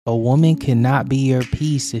A woman cannot be your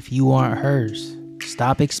peace if you aren't hers.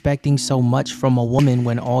 Stop expecting so much from a woman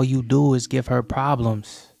when all you do is give her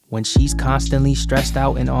problems. When she's constantly stressed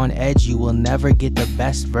out and on edge, you will never get the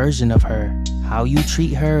best version of her. How you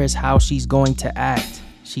treat her is how she's going to act.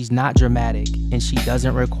 She's not dramatic, and she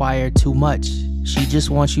doesn't require too much. She just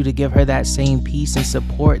wants you to give her that same peace and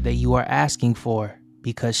support that you are asking for,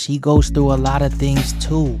 because she goes through a lot of things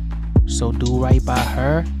too. So do right by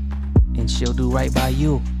her, and she'll do right by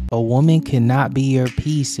you. A woman cannot be your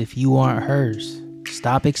peace if you aren't hers.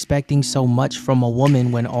 Stop expecting so much from a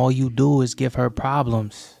woman when all you do is give her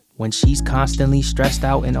problems. When she's constantly stressed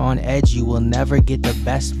out and on edge, you will never get the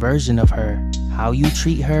best version of her. How you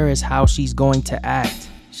treat her is how she's going to act.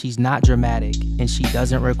 She's not dramatic, and she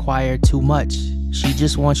doesn't require too much. She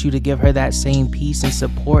just wants you to give her that same peace and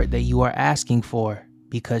support that you are asking for,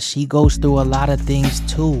 because she goes through a lot of things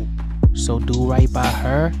too. So do right by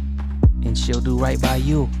her, and she'll do right by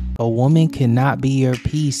you. A woman cannot be your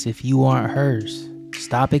peace if you aren't hers.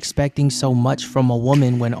 Stop expecting so much from a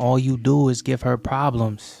woman when all you do is give her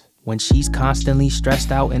problems. When she's constantly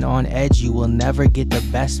stressed out and on edge, you will never get the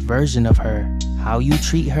best version of her. How you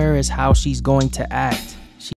treat her is how she's going to act.